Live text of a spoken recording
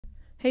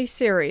Hey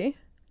Siri,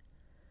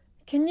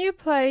 can you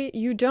play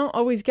You Don't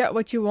Always Get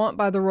What You Want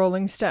by the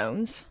Rolling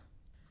Stones?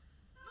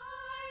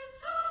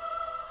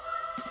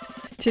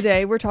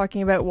 Today we're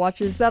talking about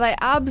watches that I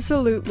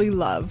absolutely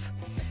love,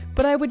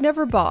 but I would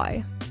never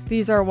buy.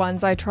 These are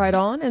ones I tried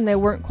on and they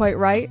weren't quite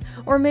right,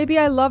 or maybe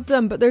I love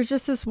them but there's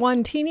just this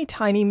one teeny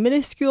tiny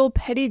minuscule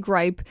petty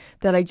gripe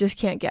that I just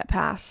can't get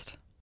past.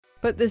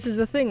 But this is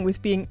the thing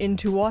with being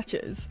into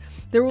watches.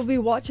 There will be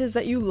watches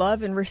that you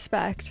love and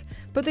respect,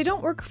 but they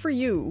don't work for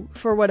you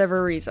for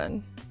whatever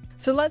reason.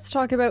 So let's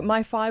talk about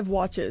my 5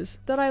 watches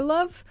that I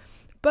love,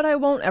 but I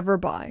won't ever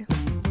buy.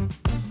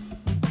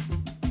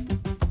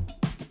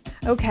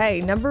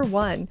 Okay, number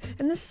 1,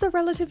 and this is a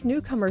relative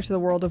newcomer to the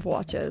world of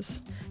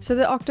watches. So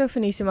the Octo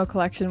Finissimo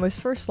collection was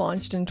first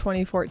launched in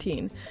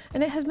 2014,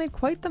 and it has made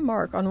quite the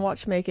mark on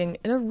watchmaking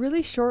in a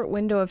really short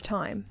window of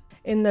time.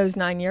 In those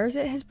 9 years,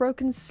 it has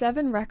broken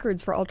 7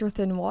 records for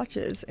ultra-thin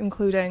watches,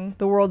 including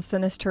the world's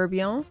thinnest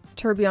tourbillon,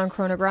 tourbillon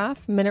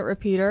chronograph, minute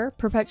repeater,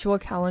 perpetual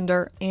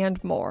calendar,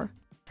 and more.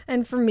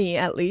 And for me,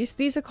 at least,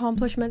 these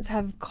accomplishments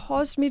have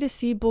caused me to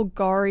see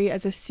Bvlgari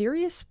as a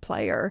serious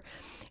player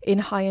in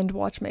high-end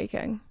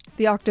watchmaking.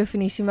 The Octo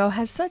Finissimo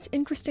has such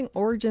interesting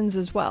origins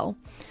as well.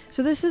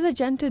 So this is a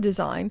Genta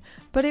design,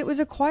 but it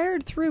was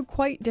acquired through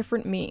quite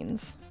different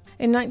means.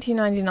 In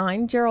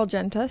 1999, Gerald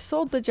Genta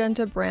sold the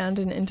Genta brand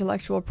and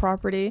intellectual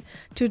property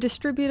to a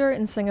distributor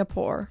in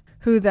Singapore,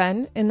 who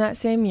then, in that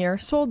same year,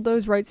 sold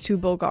those rights to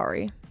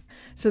Bvlgari.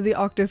 So the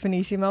Octo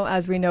Finissimo,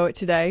 as we know it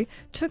today,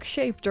 took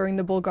shape during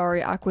the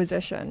Bvlgari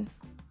acquisition.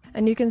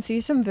 And you can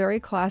see some very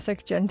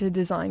classic Genta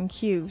design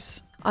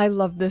cues. I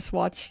love this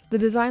watch. The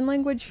design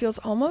language feels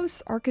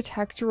almost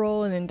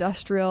architectural and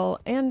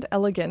industrial and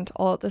elegant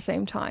all at the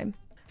same time.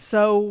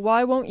 So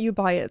why won't you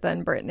buy it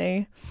then,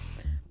 Brittany?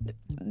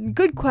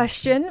 Good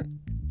question,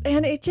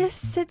 and it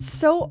just sits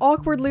so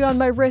awkwardly on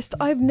my wrist.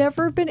 I've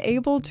never been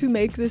able to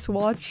make this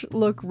watch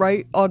look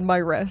right on my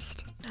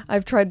wrist.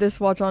 I've tried this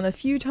watch on a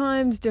few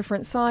times,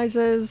 different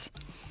sizes.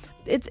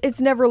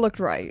 It's never looked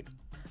right.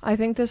 I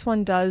think this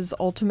one does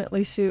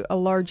ultimately suit a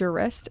larger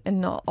wrist and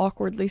not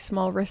awkwardly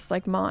small wrists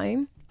like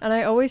mine. And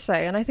I always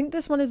say, and I think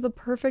this one is the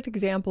perfect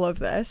example of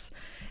this,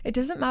 it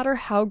doesn't matter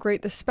how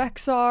great the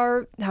specs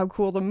are, how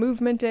cool the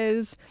movement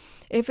is,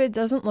 if it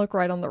doesn't look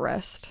right on the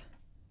wrist,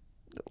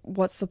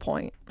 what's the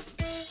point?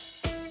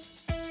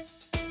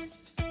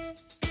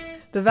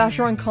 The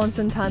Vacheron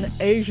Constantin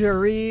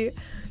Egerie.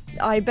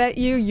 I bet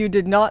you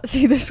did not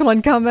see this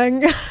one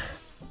coming.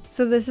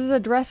 So this is a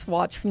dress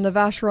watch from the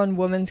Vacheron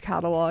women's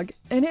catalog,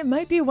 and it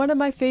might be one of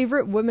my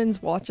favorite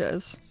women's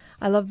watches.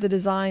 I love the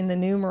design, the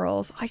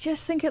numerals. I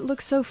just think it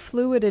looks so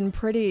fluid and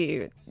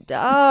pretty.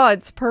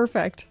 It's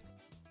perfect.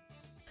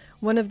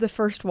 One of the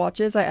first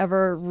watches I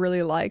ever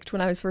really liked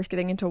when I was first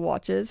getting into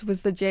watches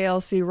was the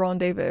JLC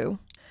Rendezvous.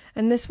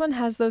 And this one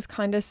has those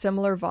kind of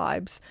similar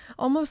vibes,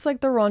 almost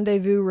like the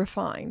Rendezvous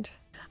refined.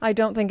 I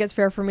don't think it's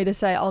fair for me to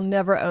say I'll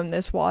never own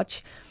this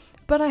watch,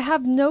 but I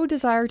have no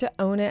desire to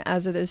own it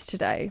as it is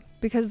today,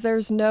 because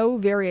there's no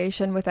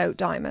variation without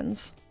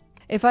diamonds.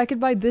 If I could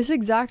buy this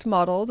exact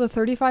model, the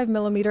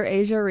 35mm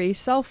Egerie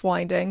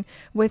self-winding,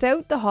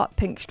 without the hot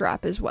pink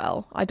strap as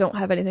well. I don't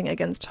have anything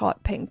against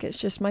hot pink, it's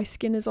just my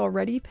skin is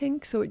already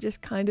pink, so it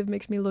just kind of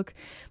makes me look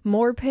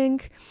more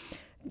pink.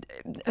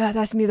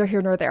 That's neither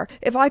here nor there.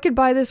 If I could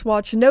buy this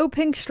watch, no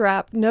pink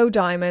strap, no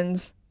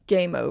diamonds,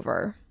 game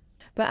over.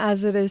 But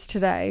as it is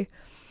today,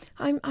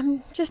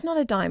 I'm just not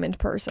a diamond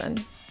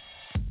person.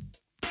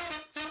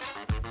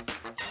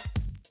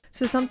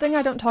 So something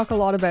I don't talk a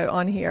lot about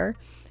on here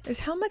is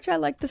how much I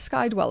like the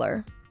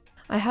Sky-Dweller.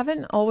 I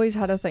haven't always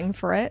had a thing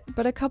for it,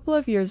 but a couple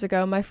of years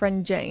ago, my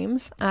friend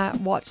James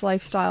at Watch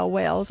Lifestyle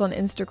Wales on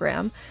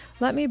Instagram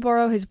let me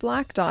borrow his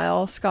black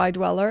dial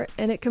Sky-Dweller,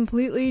 and it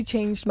completely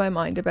changed my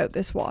mind about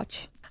this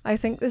watch. I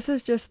think this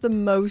is just the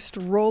most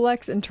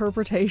Rolex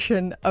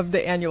interpretation of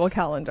the annual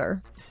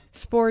calendar.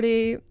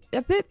 Sporty,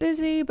 a bit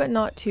busy, but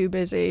not too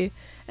busy,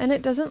 and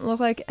it doesn't look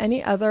like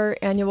any other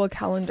annual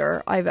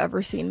calendar I've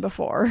ever seen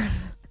before.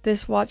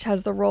 This watch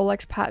has the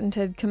Rolex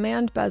patented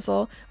command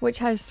bezel, which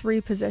has 3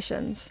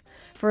 positions.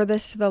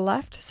 Furthest to the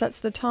left sets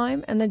the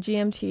time and the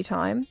GMT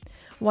time.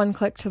 1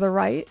 click to the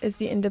right is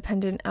the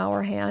independent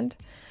hour hand,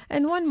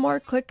 and 1 more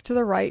click to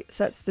the right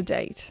sets the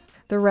date.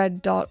 The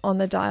red dot on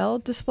the dial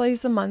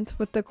displays the month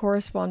with the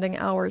corresponding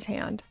hours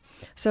hand.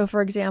 So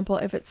for example,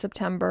 if it's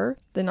September,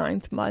 the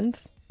 9th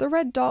month, the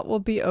red dot will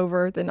be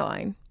over the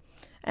 9.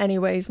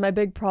 Anyways, my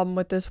big problem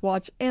with this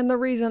watch, and the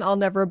reason I'll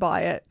never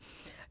buy it,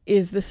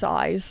 is the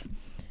size.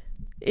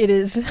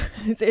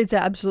 It's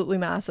absolutely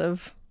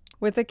massive.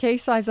 With a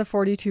case size of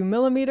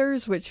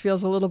 42mm, which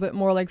feels a little bit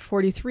more like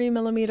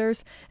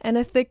 43mm, and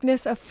a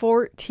thickness of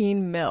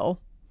 14mm.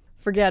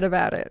 Forget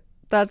about it.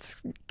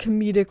 That's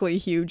comedically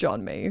huge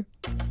on me.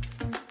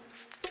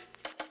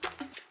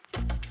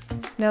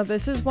 Now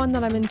this is one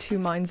that I'm in 2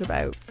 minds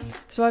about.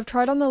 So I've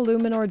tried on the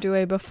Luminor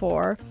Due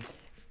before,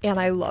 and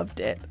I loved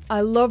it. I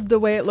loved the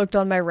way it looked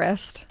on my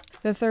wrist.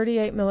 The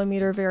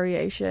 38mm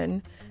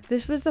variation.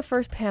 This was the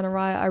first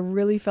Panerai I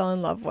really fell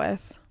in love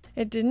with.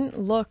 It didn't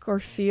look or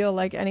feel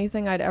like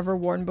anything I'd ever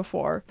worn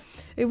before.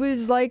 It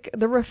was like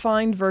the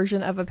refined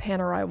version of a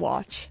Panerai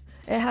watch.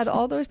 It had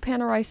all those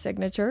Panerai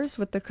signatures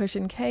with the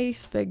cushion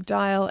case, big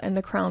dial, and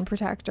the crown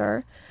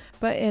protector,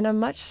 but in a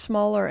much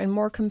smaller and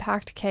more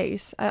compact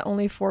case at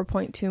only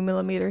 4.2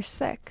 millimeters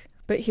thick.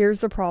 But here's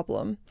the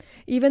problem.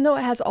 Even though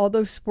it has all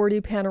those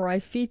sporty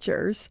Panerai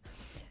features,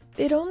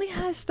 it only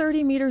has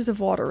 30 meters of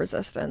water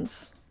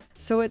resistance.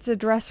 So it's a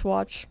dress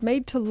watch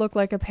made to look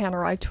like a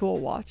Panerai tool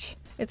watch.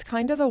 It's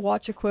kind of the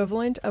watch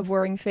equivalent of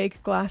wearing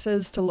fake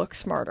glasses to look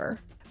smarter.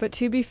 But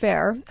to be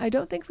fair, I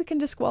don't think we can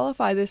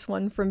disqualify this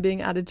one from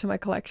being added to my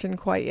collection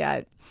quite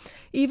yet.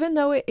 Even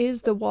though it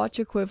is the watch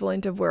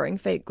equivalent of wearing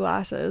fake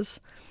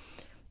glasses,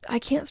 I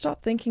can't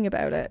stop thinking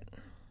about it.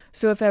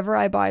 So if ever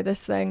I buy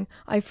this thing,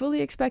 I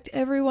fully expect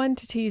everyone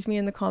to tease me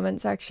in the comment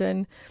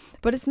section,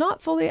 but it's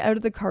not fully out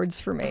of the cards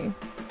for me.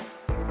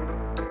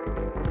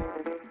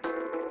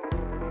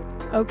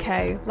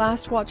 Okay,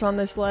 last watch on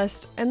this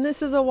list, and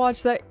this is a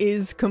watch that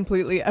is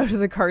completely out of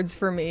the cards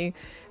for me,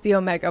 the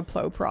Omega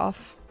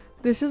Ploprof.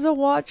 This is a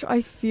watch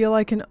I feel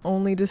I can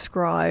only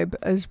describe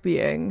as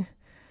being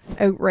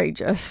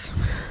outrageous.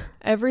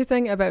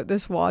 Everything about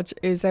this watch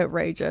is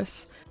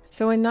outrageous.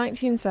 So in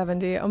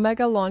 1970,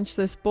 Omega launched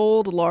this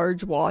bold,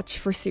 large watch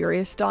for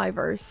serious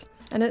divers,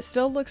 and it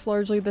still looks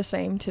largely the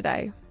same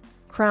today.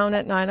 Crown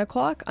at 9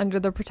 o'clock under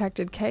the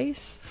protected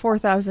case,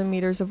 4,000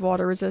 meters of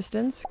water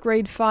resistance,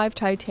 grade 5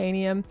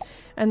 titanium,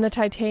 and the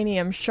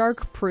titanium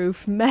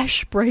shark-proof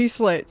mesh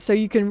bracelet so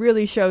you can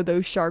really show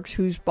those sharks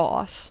who's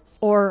boss.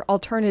 Or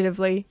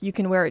alternatively, you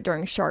can wear it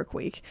during Shark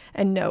Week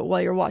and know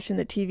while you're watching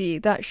the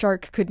TV that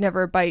shark could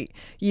never bite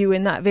you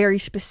in that very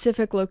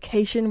specific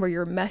location where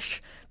your mesh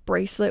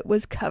bracelet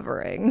was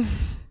covering.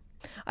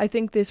 I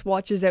think this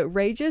watch is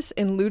outrageous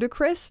and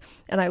ludicrous,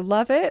 and I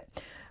love it.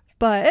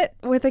 But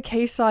with a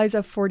case size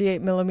of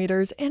 48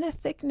 millimeters and a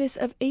thickness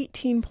of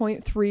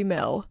 18.3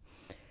 mil,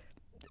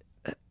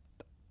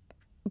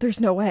 there's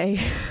no way.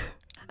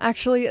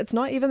 Actually, it's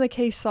not even the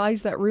case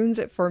size that ruins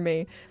it for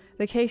me.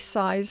 The case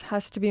size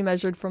has to be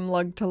measured from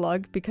lug to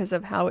lug because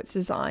of how it's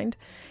designed,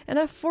 and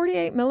a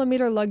 48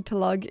 millimeter lug to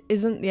lug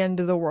isn't the end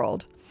of the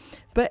world.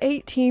 But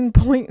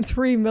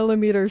 18.3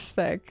 millimeters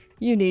thick,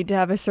 you need to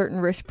have a certain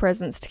wrist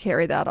presence to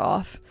carry that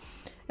off,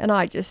 and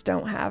I just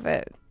don't have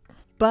it.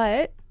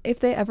 But if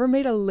they ever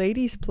made a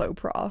ladies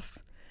Ploprof,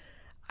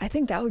 I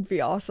think that would be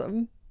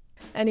awesome.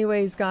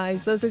 Anyways,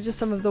 guys, those are just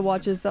some of the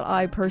watches that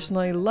I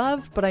personally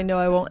love, but I know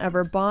I won't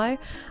ever buy.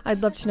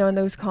 I'd love to know in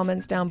those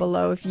comments down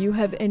below if you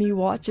have any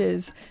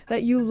watches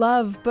that you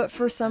love, but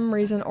for some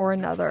reason or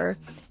another,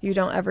 you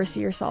don't ever see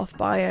yourself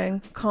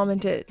buying.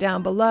 Comment it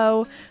down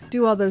below.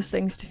 Do all those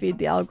things to feed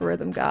the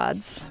algorithm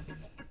gods.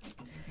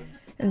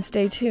 And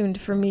stay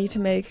tuned for me to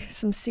make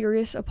some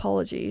serious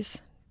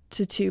apologies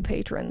to 2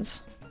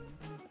 patrons.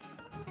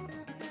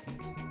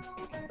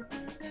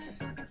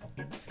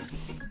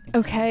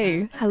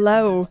 Okay,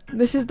 hello.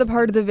 This is the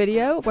part of the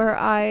video where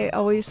I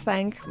always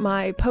thank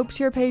my Pope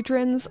tier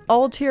patrons,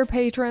 all tier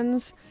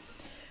patrons,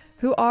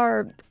 who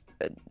are,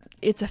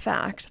 it's a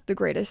fact, the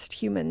greatest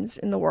humans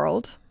in the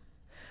world.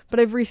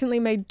 But I've recently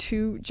made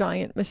 2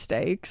 giant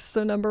mistakes.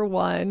 So number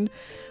 1,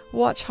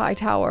 Watch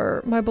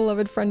Hightower, my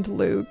beloved friend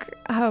Luke.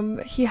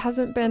 He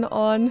hasn't been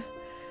on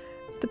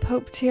the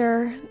Pope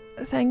tier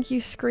thank you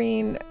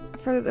screen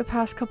for the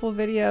past couple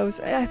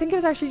videos. I think it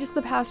was actually just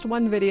the past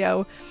one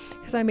video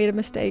because I made a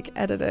mistake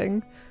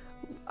editing.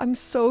 I'm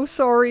so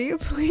sorry.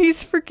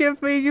 Please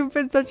forgive me. You've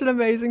been such an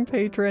amazing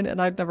patron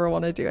and I'd never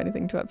want to do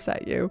anything to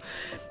upset you.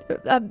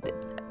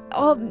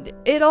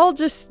 It all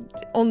just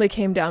only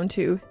came down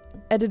to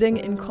editing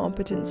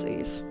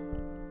incompetencies.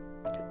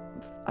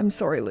 I'm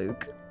sorry,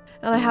 Luke.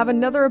 And I have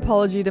another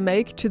apology to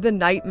make to the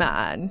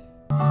Nightman.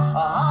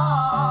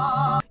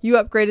 You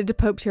upgraded to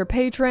Pope tier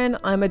patron.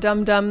 I'm a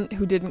dum-dum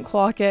who didn't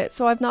clock it,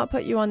 so I've not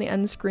put you on the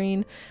end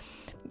screen,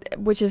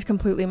 which is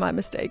completely my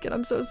mistake, and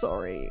I'm so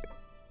sorry.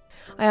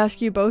 I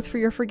ask you both for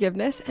your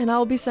forgiveness, and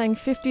I'll be saying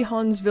 50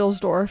 Hans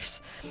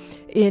Wilsdorfs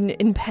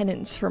in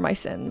penance for my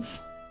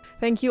sins.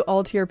 Thank you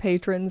all tier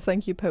patrons.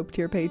 Thank you Pope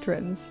tier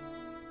patrons.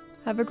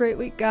 Have a great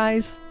week,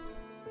 guys.